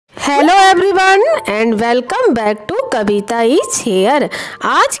Hello everyone and welcome back to Kavita is here.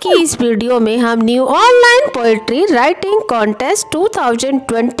 आज की इस वीडियो में हम new online poetry writing contest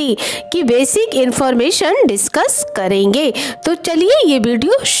 2020 की बेसिक इंफॉर्मेशन डिस्कस करेंगे। तो चलिए ये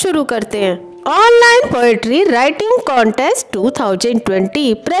वीडियो शुरू करते हैं। Online poetry writing contest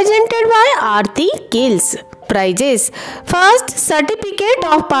 2020 presented by Aarti kills. Prizes. First, certificate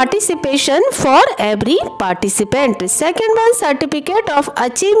of participation for every participant. Second one, certificate of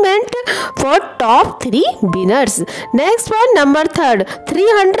achievement for top 3 winners. Next one, number third,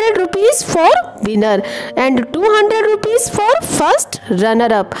 300 rupees for winner and 200 rupees for first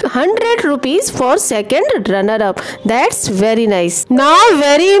runner-up, 100 rupees for second runner-up. That's very nice. Now,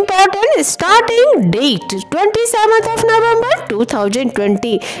 very important, starting date 27th of November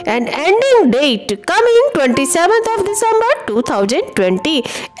 2020 and ending date coming 27th of December 2020.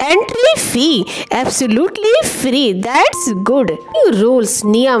 Entry fee absolutely free. That's good. Rules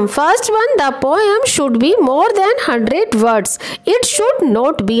niyam. First one, the poem should be more than 100 words. It should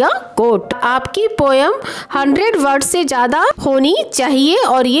not be a quote. आपकी poem 100 word से ज्यादा होनी चाहिए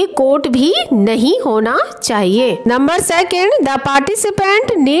और ये coat भी नहीं होना चाहिए। Number second, the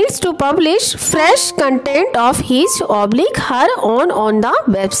participant needs to publish fresh content of his oblique her on the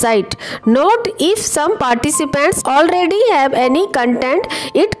website. Note, if some participants already have any content,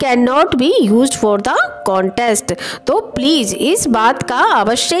 it cannot be used for the contest. तो please इस बात का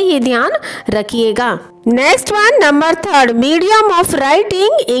अवश्य ही ध्यान रखिएगा। Next one, number third, medium of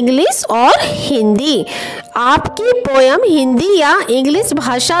writing English और हिंदी। आपकी poem Hindi या इंग्लिश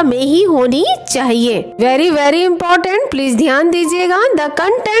भाषा में ही होनी चाहिए। वेरी वेरी इंपॉर्टेंट, प्लीज ध्यान दीजिएगा। The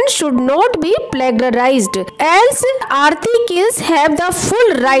content should not be प्लेगराइज्ड else Aarti kills have the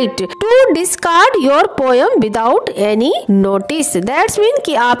full right to discard your poem without any notice. That's mean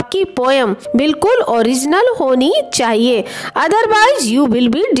कि आपकी पोयम बिल्कुल ओरिजिनल होनी चाहिए, otherwise you will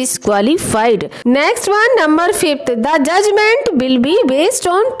be disqualified. Next one, number fifth, the judgment will be based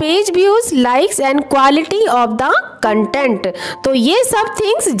on page views, likes and quality of the content. तो ये सब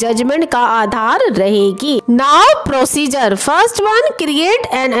things judgement का आधार रहेगी। Now procedure. First one, create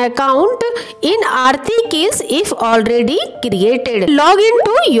an account in Aarti Kills if already created. Log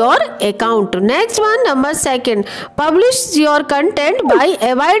into your account. Next one, number second, publish your content by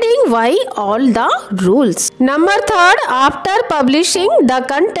abiding by all the rules. Number third, after publishing the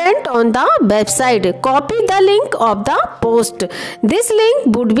content on the website, copy the link of the post. This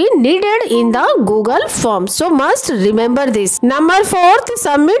link would be needed in the Google form, so must remember this. Number fourth,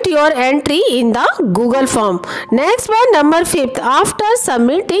 submit your entry in the Google form. Next one, number fifth, after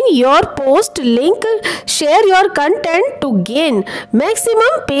submitting your post link, share your content to gain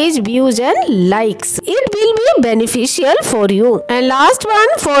maximum page views and likes. It will be beneficial for you. And last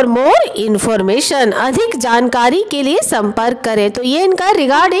one, for more information, अधिक जानकारी के लिए संपर्क करें। तो ये इनका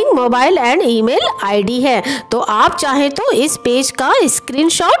regarding mobile and email ID है, तो आप चाहे तो इस पेज का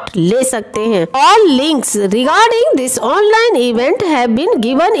स्क्रीनशॉट ले सकते हैं। All links regarding this online event have been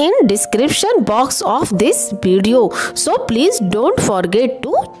given in description box of this video, so please don't forget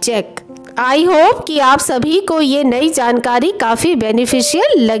to check. I hope कि आप सभी को ये नई जानकारी काफ़ी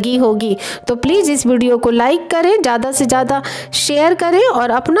बेनिफिशियल लगी होगी। तो प्लीज़ इस वीडियो को लाइक करें, ज़्यादा से ज़्यादा शेयर करें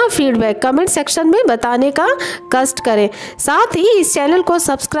और अपना फीडबैक कमेंट सेक्शन में बताने का कष्ट करें। साथ ही इस चैनल को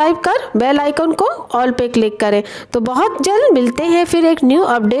सब्सक्राइब कर बेल आइकन को ऑल पे क्लिक करें। तो बहुत जल्द मिलते हैं फिर एक न्यू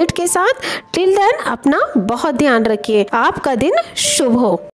अपडेट के साथ। टिल देन अपना बहुत ध्यान रखिए। आपका दिन शुभ हो।